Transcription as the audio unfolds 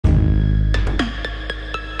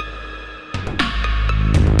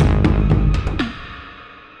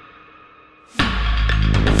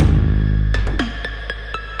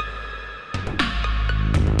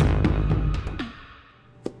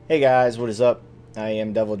Hey guys, what is up? I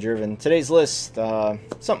am DevilDriven. Today's list,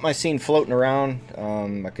 something I seen floating around,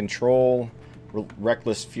 a control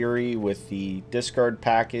Reckless Fury with the discard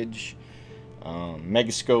package,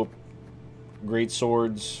 Megascope Great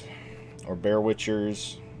Swords or Bear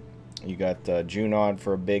Witchers. You got Junod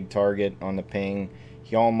for a big target on the ping.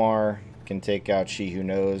 Hjalmar can take out She Who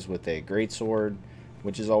Knows with a Great Sword,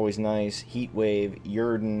 which is always nice. Heatwave,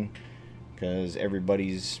 Jurden, because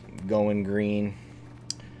everybody's going green.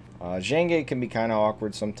 Zhanghe can be kind of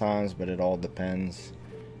awkward sometimes, but it all depends.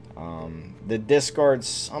 The discards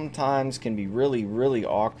sometimes can be really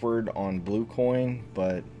awkward on blue coin,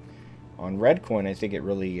 but on red coin I think it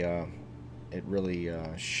really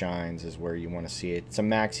shines is where you want to see it. It's a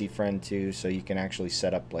maxi friend too, so you can actually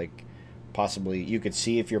set up, like, possibly you could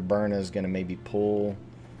see if your Burna is going to maybe pull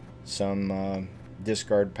some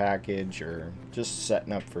discard package, or just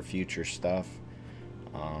setting up for future stuff.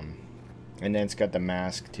 And then it's got the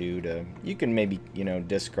mask too, to you can maybe, you know,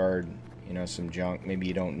 discard, you know, some junk. Maybe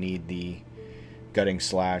you don't need the gutting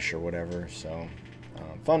slash or whatever. So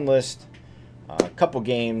fun list, a couple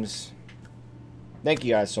games. Thank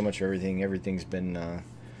you guys so much for everything. Everything's been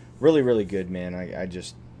really good, man.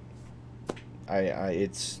 It's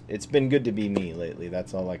been good to be me lately.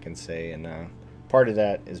 That's all I can say, and part of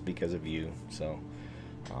that is because of you. So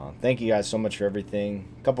thank you guys so much for everything.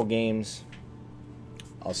 Couple games.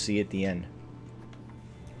 I'll see you at the end.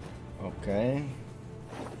 Okay.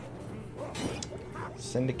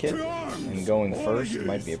 Syndicate and going first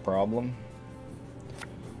might be a problem.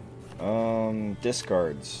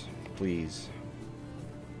 Discards, please.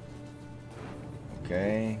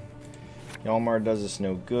 Okay. Hjalmar does us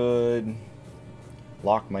no good.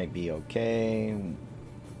 Lock might be okay.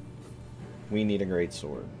 We need a great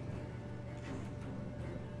sword.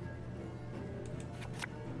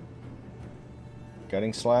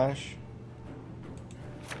 Gutting slash.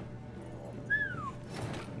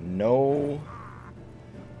 No.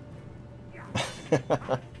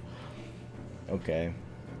 Okay.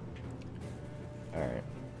 Alright.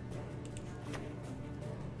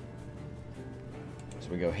 So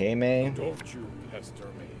we go Hey May. Don't you pester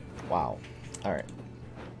me. Wow. Alright.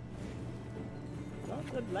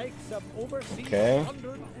 Okay.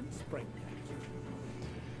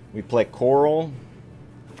 We play Coral.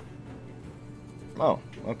 Oh,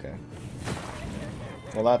 okay.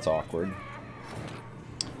 Well, that's awkward.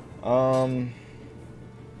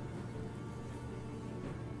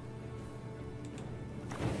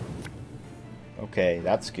 Okay,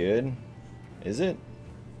 that's good. Is it?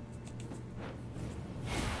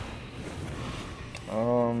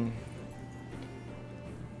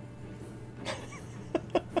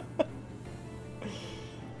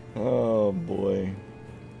 Oh boy.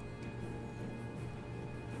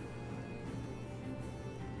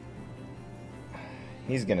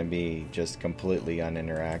 He's gonna be just completely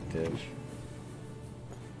uninteractive.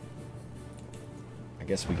 I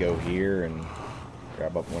guess we go here and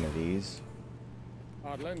grab up one of these.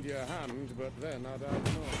 I'd lend you a hand, but then I don't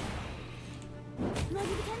know. No,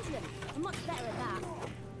 you pendulum. I'm much better at that.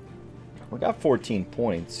 We got 14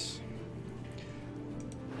 points.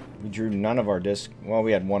 We drew none of our well,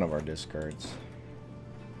 we had one of our discards.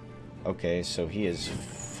 Okay, so he is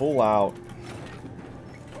full out.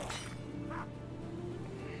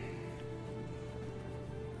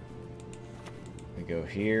 We go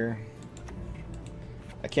here.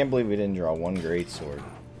 I can't believe we didn't draw one great sword.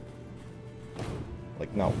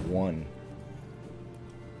 Like, not one.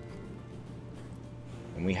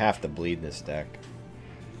 And we have to bleed this deck.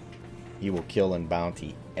 He will kill and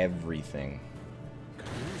bounty everything.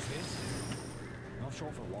 Not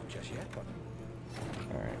sure for what just yet, but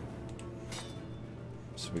alright.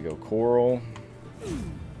 So we go Coral.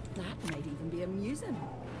 That might even be amusing.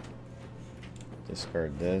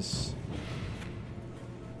 Discard this.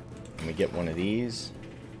 And we get one of these.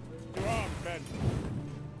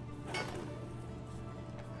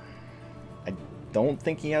 I don't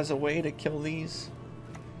think he has a way to kill these.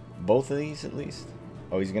 Both of these, at least.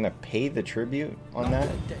 Oh, he's gonna pay the tribute on that?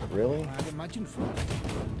 Really? I'd imagine for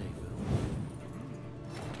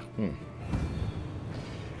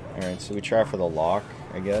Alright, so we try for the lock,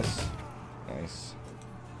 I guess. Nice.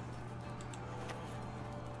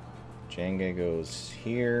 Zhanghe goes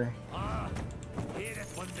here.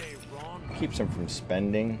 Keeps him from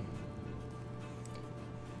spending.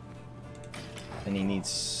 And he needs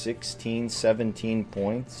 16, 17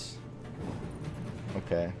 points.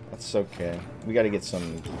 Okay, that's okay. We gotta get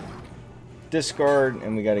some discard,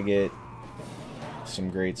 and we gotta get some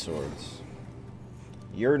great swords.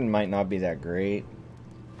 Jurden might not be that great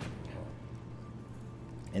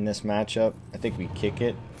in this matchup. I think we kick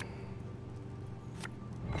it.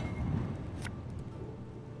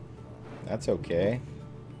 That's okay.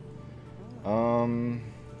 Yeah,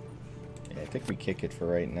 I think we kick it for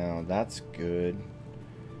right now. That's good.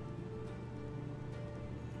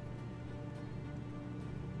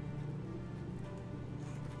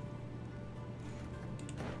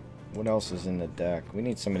 What else is in the deck? We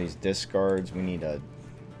need some of these discards. We need a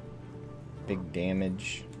big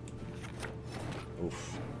damage.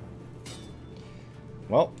 Oof.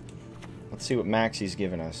 Well, let's see what Maxie's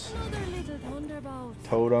giving us.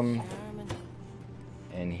 Totem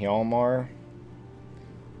and Hjalmar.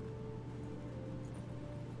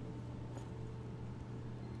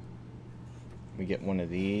 We get one of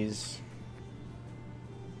these.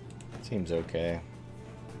 Seems okay.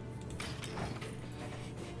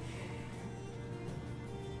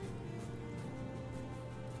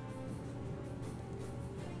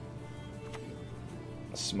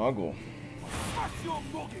 Smuggle.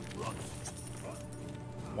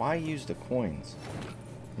 Why use the coins?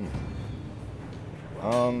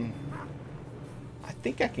 I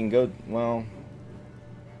think I can go, well,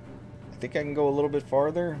 I think I can go a little bit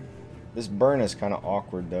farther. This burn is kind of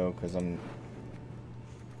awkward though, because I'm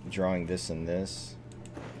drawing this and this.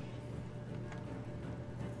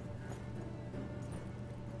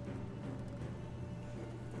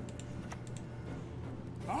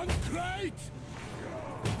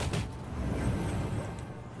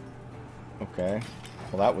 Okay,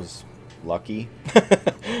 well that was lucky.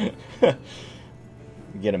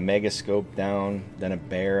 Get a mega scope down, then a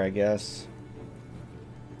bear, I guess.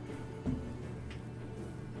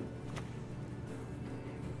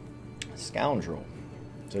 Scoundrel.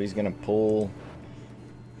 So he's gonna pull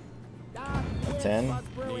a 10.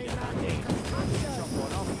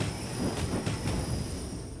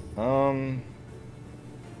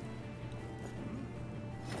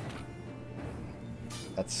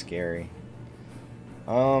 That's scary.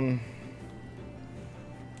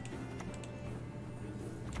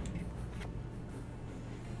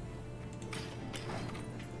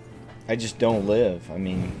 I just don't live. I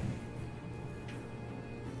mean,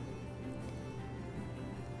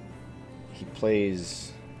 he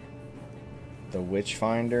plays the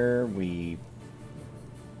Witchfinder.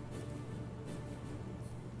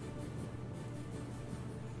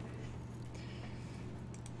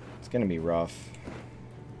 It's gonna be rough.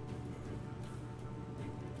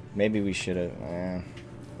 Maybe we should have.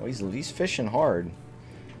 Well, he's fishing hard.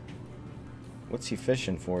 What's he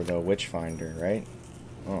fishing for though? Witchfinder, right?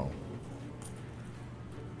 Oh.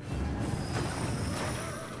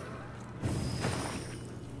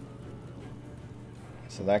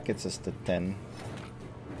 So that gets us to 10.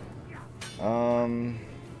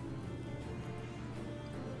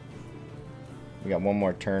 We got one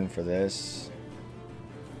more turn for this.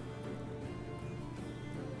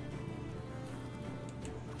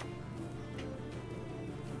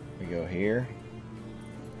 We go here.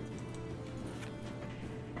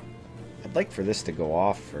 I'd like for this to go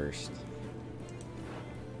off first.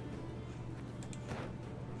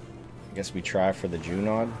 I guess we try for the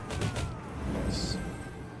Junod. Yes.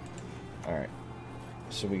 Alright.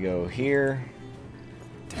 So we go here.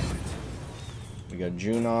 We go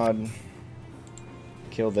Junod.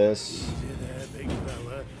 Kill this.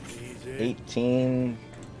 18,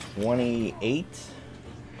 28.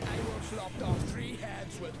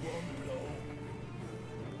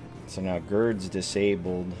 So now Gerd's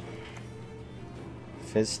disabled.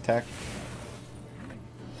 Fizztech.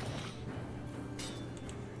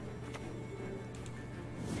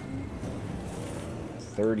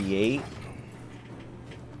 $38.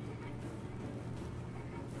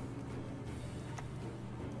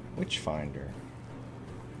 Witchfinder.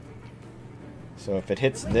 So if it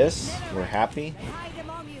hits this, we're happy.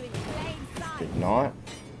 Did not.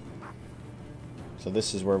 So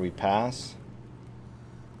this is where we pass.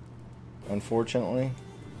 Unfortunately.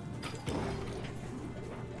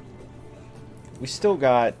 We still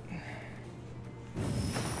got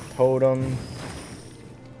Totem.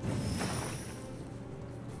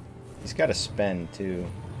 He's got to spend too.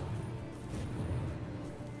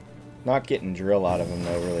 Not getting drill out of him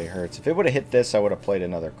though really hurts. If it would have hit this, I would have played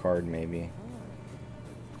another card maybe.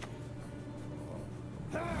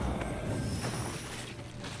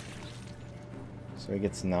 So he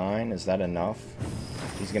gets 9. Is that enough?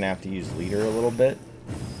 He's gonna have to use leader a little bit.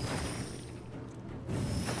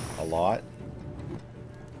 A lot.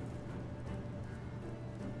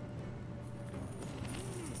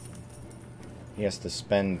 He has to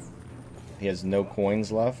spend. He has no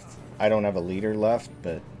coins left. I don't have a leader left,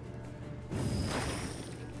 but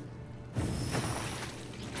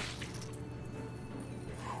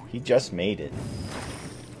he just made it.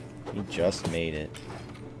 He just made it.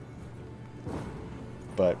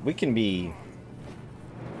 But we can be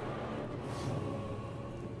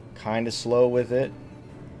kind of slow with it,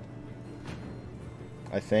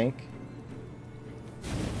 I think.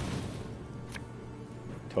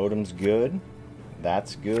 Totem's good.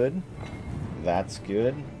 That's good. That's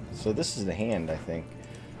good. So this is the hand, I think.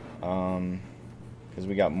 Because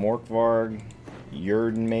we got Morkvarg,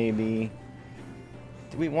 Yurden maybe.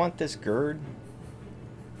 Do we want this Gerd?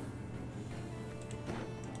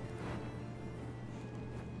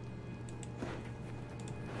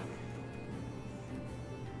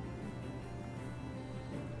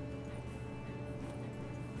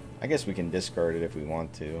 I guess we can discard it if we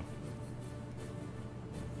want to.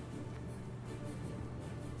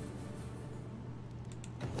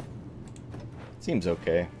 Seems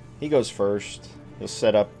okay. He goes first. He'll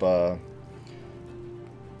set up,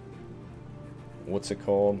 what's it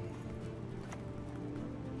called?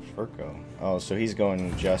 Furco. Oh, so he's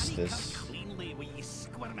going Justice.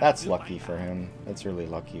 That's lucky for him. That's really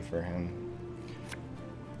lucky for him.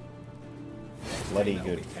 Bloody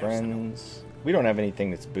good friends. We don't have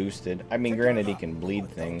anything that's boosted. I mean, granted, he can bleed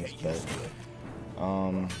things, but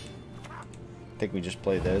I think we just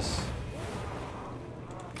play this.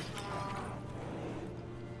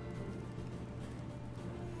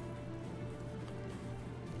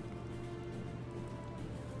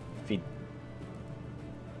 If he,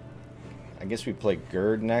 I guess we play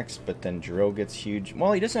Gerd next, but then Drill gets huge.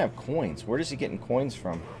 Well, he doesn't have coins. Where does he get coins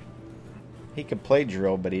from? He could play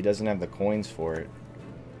Drill, but he doesn't have the coins for it.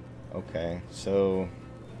 Okay, so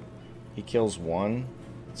he kills one.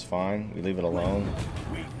 It's fine. We leave it alone.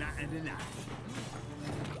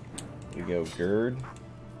 We go Gerd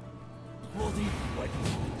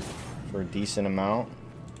for a decent amount.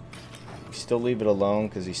 We still leave it alone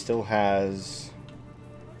because he still has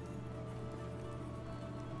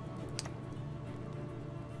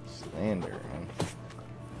Slander.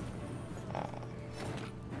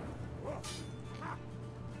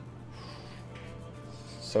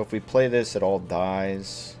 So if we play this, it all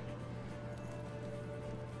dies.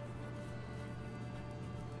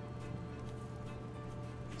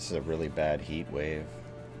 This is a really bad heat wave.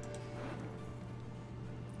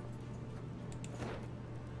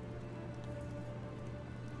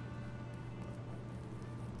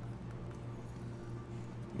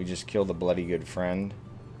 We just killed a bloody good friend.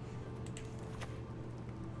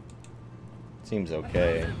 Seems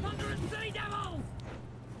okay.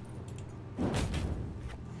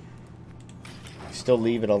 Still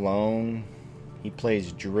leave it alone. He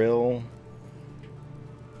plays Drill.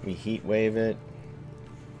 We heat wave it.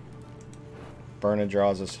 Burna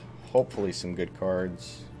draws us hopefully some good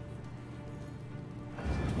cards.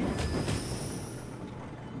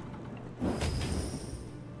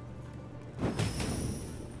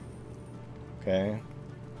 Okay.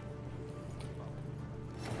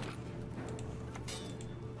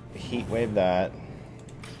 Heat wave that.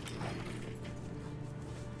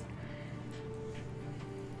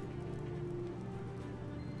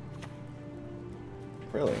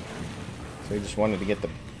 Really? So he just wanted to get the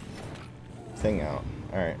thing out.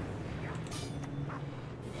 Alright.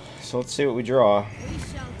 So let's see what we draw. We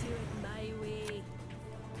shall do it my way.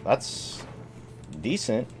 That's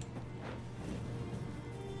decent.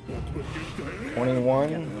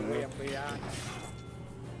 21.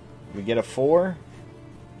 We get a 4.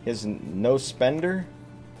 He has no spender.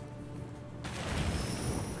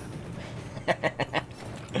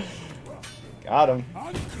 Got him.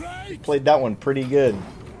 Played that one pretty good.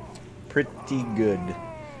 Pretty good.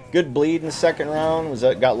 Good bleed in the second round.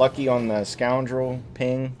 Got lucky on the scoundrel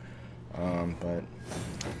ping. But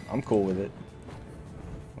I'm cool with it.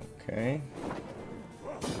 Okay.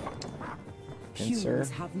 Pincer.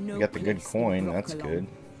 We got the good coin. That's good.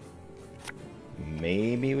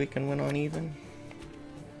 Maybe we can win on even.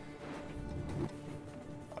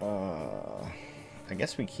 I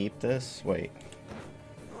guess we keep this. Wait.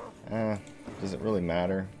 Does it really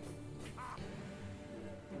matter?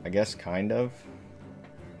 I guess kind of.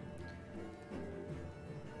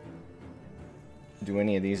 Do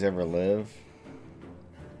any of these ever live?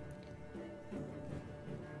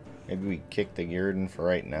 Maybe we kick the Yurden for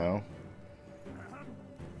right now.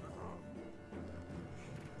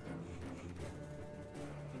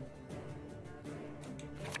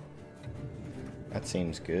 That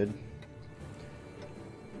seems good.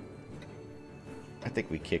 I think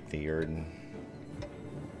we kick the Yurden.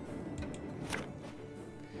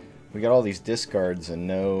 We got all these discards and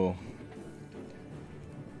no...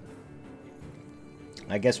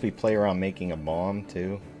 I guess we play around making a bomb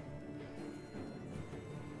too.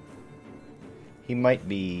 He might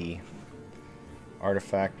be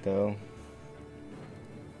artifact though.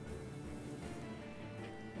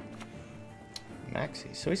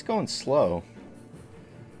 Maxi. So he's going slow.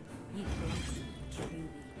 You think truly,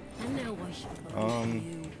 and now I shall believe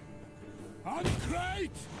you.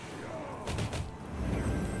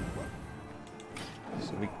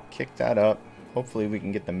 So we kick that up. Hopefully we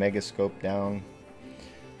can get the mega scope down.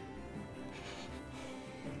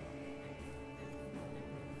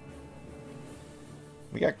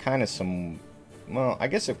 We got kind of some... Well, I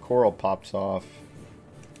guess if Coral pops off,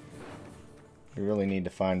 we really need to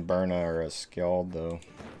find Berna or a Skeld, though.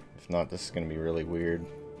 If not, this is going to be really weird.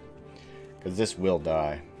 Because this will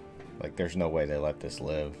die. Like, there's no way they let this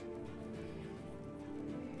live.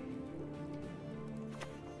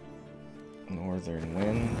 Northern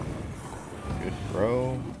Wind. Good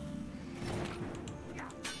throw.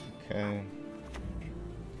 Okay.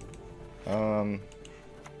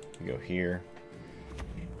 We go here.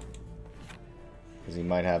 Because he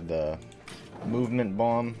might have the movement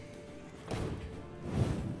bomb.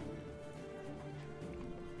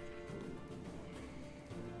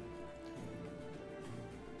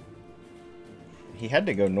 He had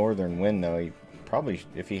to go Northern Wind, though. He probably,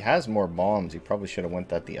 if he has more bombs, he probably should have went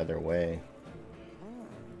that the other way.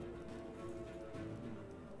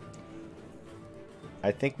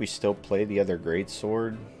 I think we still play the other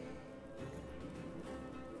greatsword.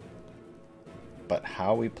 But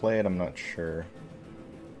how we play it, I'm not sure.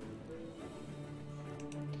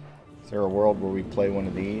 Is there a world where we play one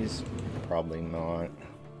of these? Probably not.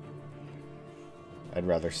 I'd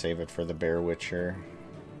rather save it for the Bear Witcher.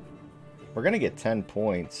 We're gonna get 10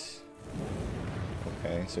 points.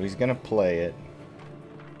 Okay, so he's gonna play it.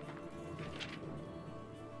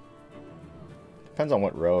 Depends on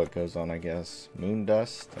what row it goes on, I guess. Moon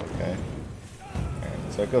Dust? Okay.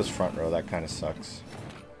 Alright, so it goes front row. That kind of sucks.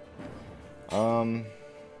 I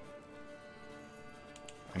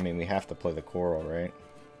mean, we have to play the Coral, right?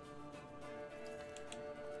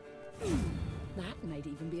 That might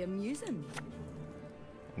even be amusing.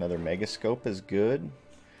 Another Megascope is good.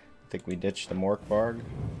 I think we ditched the Morkvarg.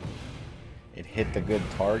 It hit the good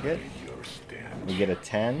target. We get a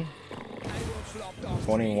 10.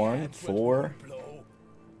 21. 4.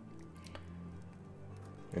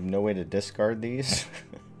 We have no way to discard these.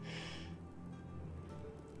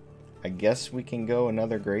 I guess we can go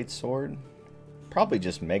another greatsword. Probably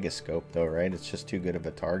just Megascope though, right? It's just too good of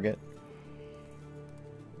a target.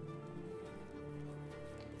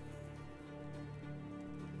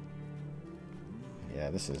 Yeah,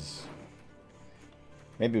 this is...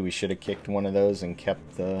 Maybe we should have kicked one of those and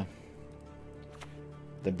kept the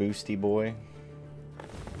boosty boy.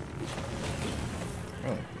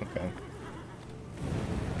 Oh, okay.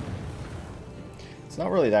 It's not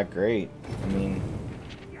really that great. I mean...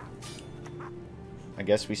 I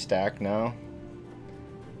guess we stack now.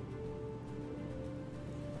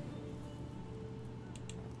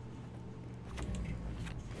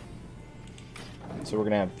 So we're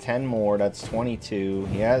going to have 10 more. That's 22.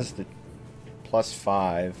 He has the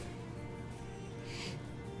 +5.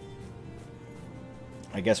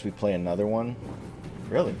 I guess we play another one.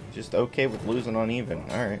 Really? Just okay with losing on even.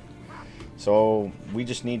 Alright. So we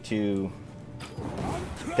just need to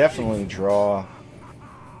definitely draw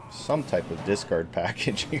some type of discard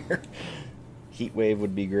package here. Heat Wave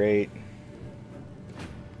would be great.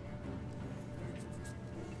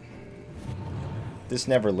 This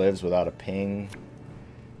never lives without a ping.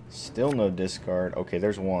 Still no discard. Okay,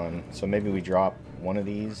 there's one. So maybe we drop one of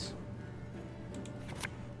these.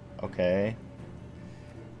 Okay.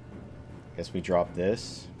 Guess we drop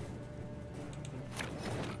this.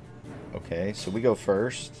 Okay, so we go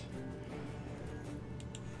first.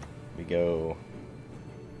 We go...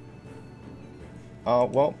 Oh,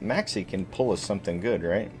 well, Maxi can pull us something good,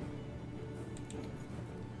 right?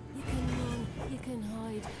 You can run, you can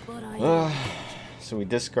hide, but I... So we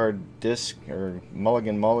discard disc or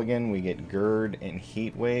mulligan. We get Gird and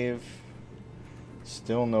Heat Wave.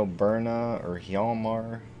 Still no Berna or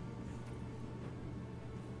Hjalmar.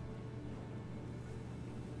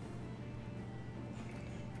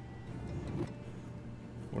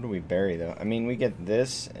 What do we bury though? I mean, we get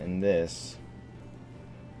this and this.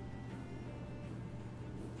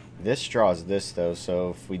 This draws this though,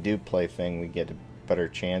 so if we do play thing, we get a better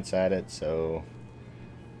chance at it. So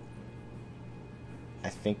I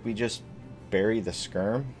think we just bury the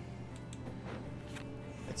Skirm.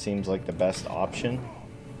 It seems like the best option.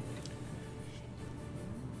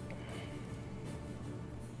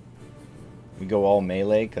 We go all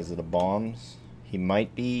melee because of the bombs. He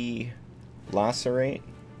might be Lacerate.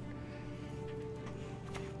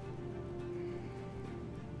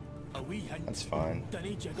 That's fine.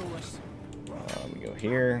 We go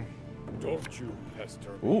here. Don't you pester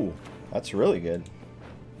me. Ooh, that's really good.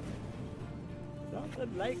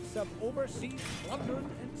 Nothing like some overseas plundering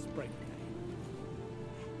in springtime.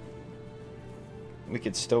 We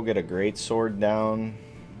could still get a great sword down.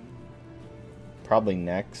 Probably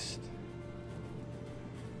next.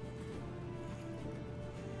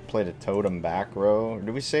 Play the totem back row. Or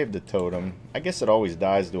did we save the totem? I guess it always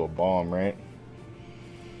dies to a bomb, right?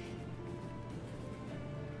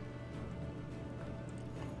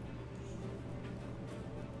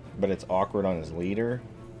 But it's awkward on his leader.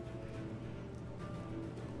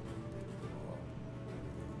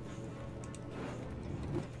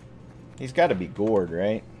 He's got to be gored,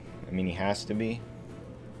 right? I mean, he has to be.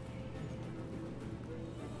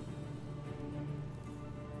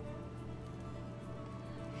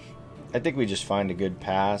 I think we just find a good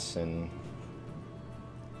pass and...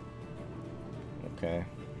 Okay.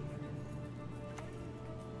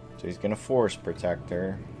 So he's going to force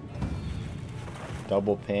protector.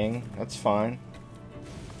 Double ping. That's fine.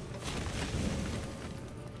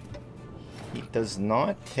 He does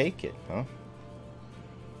not take it, huh?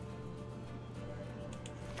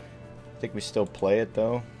 I think we still play it,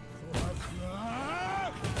 though.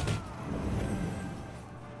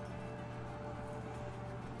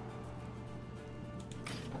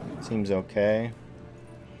 Seems okay.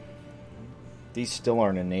 These still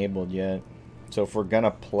aren't enabled yet. So if we're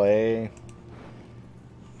gonna play,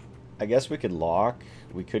 I guess we could lock.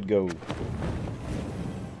 We could go.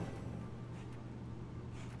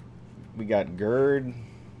 We got Gird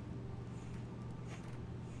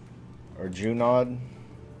or Junod.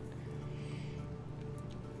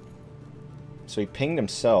 So he pinged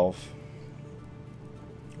himself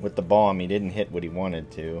with the bomb. He didn't hit what he wanted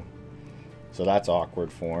to. So that's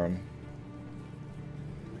awkward for him.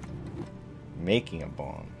 Making a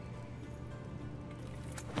bomb.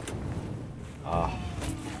 Ah.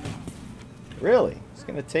 Really? He's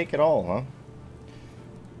gonna take it all,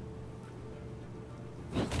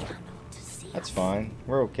 huh? That's fine.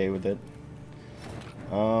 We're okay with it.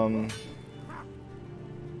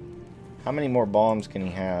 How many more bombs can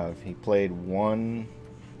he have? He played 1,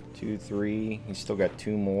 2, 3. He's still got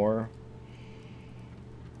 2 more.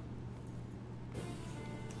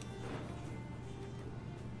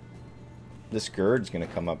 This Gird's gonna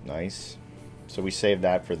come up nice. So we save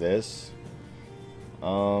that for this.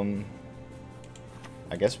 I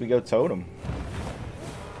guess we go totem.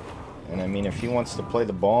 And I mean, if he wants to play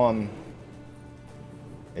the bomb,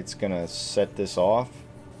 it's gonna set this off.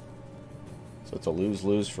 So it's a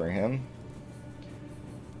lose-lose for him.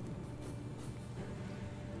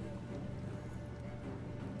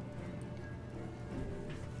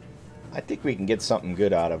 I think we can get something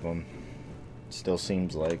good out of him. Still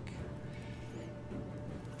seems like.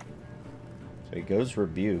 So he goes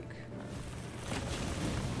Rebuke.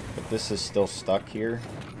 But this is still stuck here.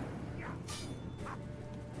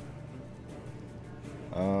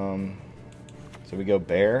 So we go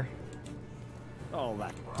Bear. All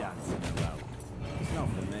that dancing around. It's not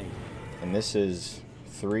for me. And this is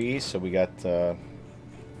 3, so we got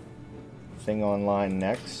thing online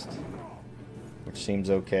next, which seems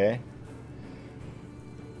okay.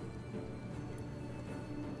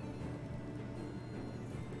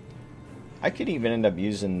 I could even end up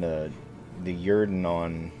using the Yurden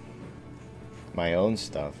on my own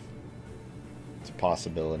stuff. It's a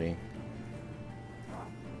possibility.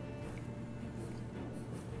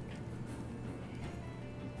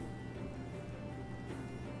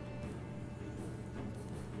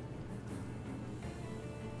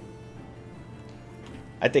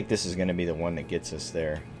 I think this is going to be the one that gets us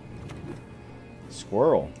there.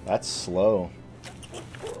 Squirrel. That's slow.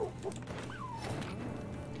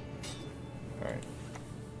 Alright.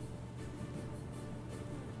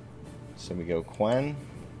 So we go Quen.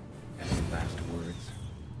 Any last words?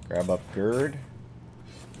 Grab up Gird.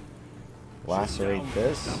 Lacerate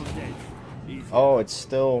this. Oh, it's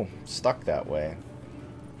still stuck that way.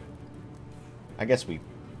 I guess we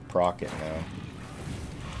proc it now.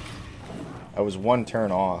 I was 1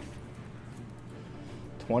 turn off.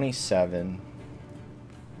 27.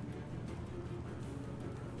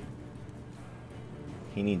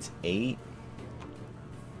 He needs 8.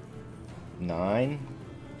 9.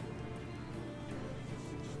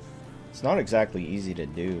 It's not exactly easy to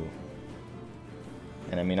do.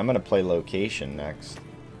 And I mean, I'm going to play location next.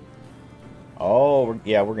 Oh,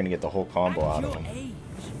 yeah, we're going to get the whole combo out of him.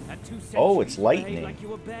 Oh, it's lightning.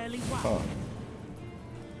 Huh.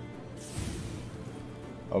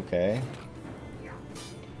 Okay.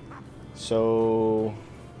 So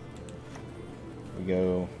we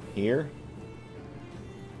go here.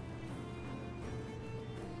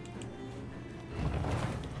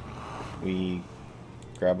 We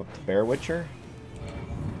grab up the Bear Witcher.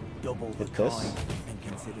 Double the Hit this. coin and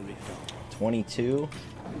consider it done. 22.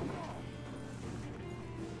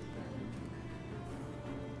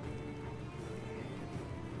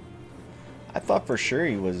 I thought for sure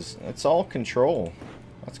he was... It's all control.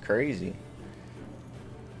 That's crazy.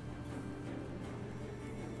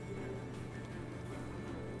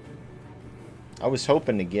 I was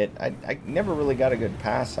hoping to get... I never really got a good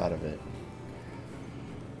pass out of it.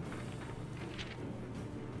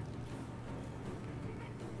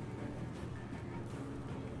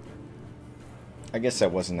 I guess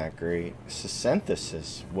that wasn't that great.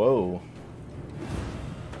 Synthesis. Whoa.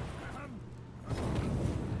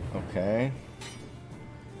 Okay.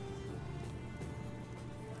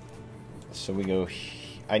 So we go...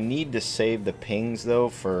 I need to save the pings, though,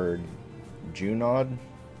 for Junod.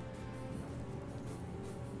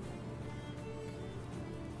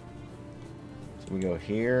 So we go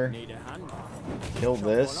here. Need a hand? Kill Chop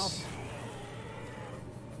one this. off.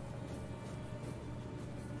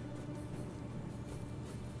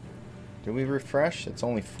 Do we refresh? It's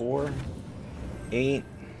only 4. 8.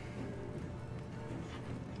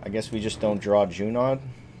 I guess we just don't draw Junod.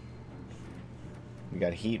 We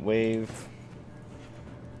got Heat Wave.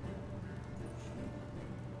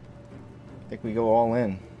 I think we go all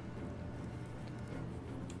in.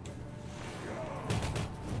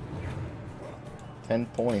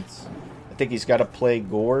 $10 points. I think he's got to play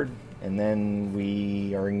Gord, and then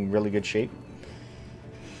we are in really good shape.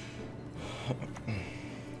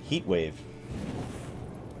 Heat Wave.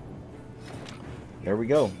 There we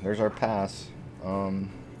go. There's our pass.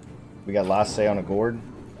 We got last say on a Gord.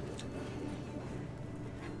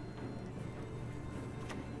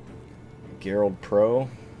 Gerald Pro.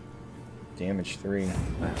 Damage 3.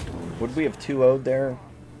 Would we have 2-0'd there?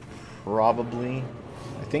 Probably.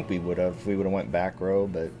 I think we would have. We would have went back row,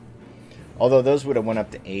 but... Although those would have went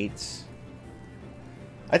up to 8s.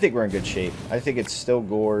 I think we're in good shape. I think it's still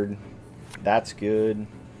Gord. That's good.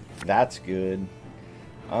 That's good.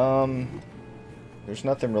 There's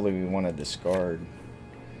nothing really we want to discard.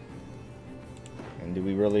 And do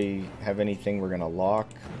we really have anything we're going to lock?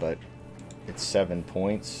 But it's 7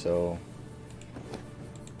 points, so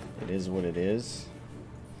it is what it is.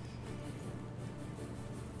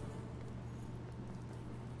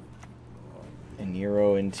 And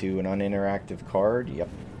Nero into an uninteractive card. Yep.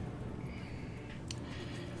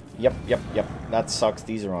 Yep. That sucks.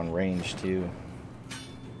 These are on range, too.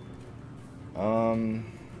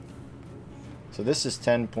 So this is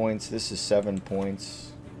 10 points. This is 7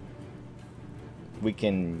 points. We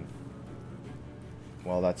can...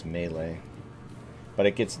 Well, that's melee. But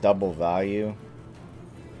it gets double value.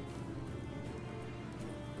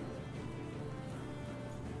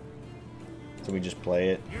 So we just play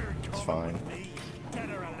it. It's fine.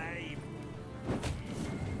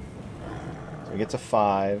 So he gets a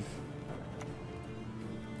 5.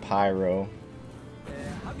 Pyro.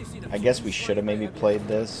 I guess we should have maybe played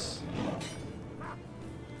this.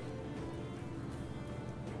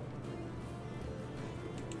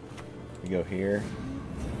 We go here.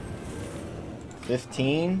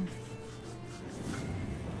 15.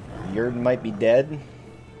 Yurden might be dead.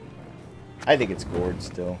 I think it's Gord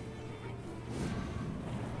still.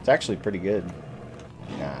 It's actually pretty good.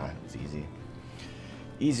 Nah, it's easy.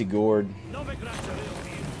 Easy Gord.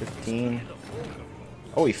 15.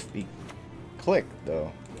 Oh, he clicked,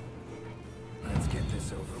 though. Let's get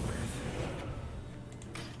this over with.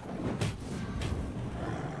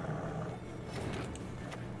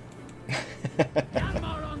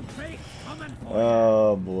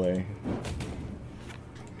 Oh, boy.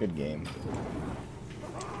 Good game.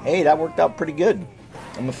 Hey, that worked out pretty good.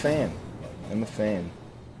 I'm a fan. I'm a fan.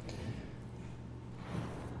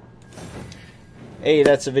 Hey,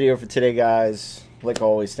 that's the video for today, guys. Like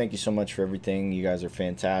always, thank you so much for everything. You guys are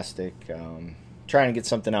fantastic. Trying to get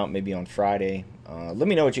something out maybe on Friday. Let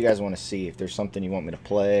me know what you guys want to see. If there's something you want me to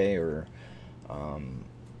play, or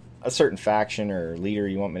a certain faction or leader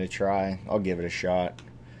you want me to try, I'll give it a shot.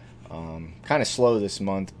 Kind of slow this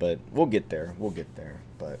month, but we'll get there. We'll get there.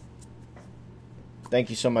 But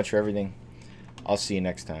thank you so much for everything. I'll see you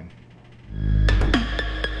next time.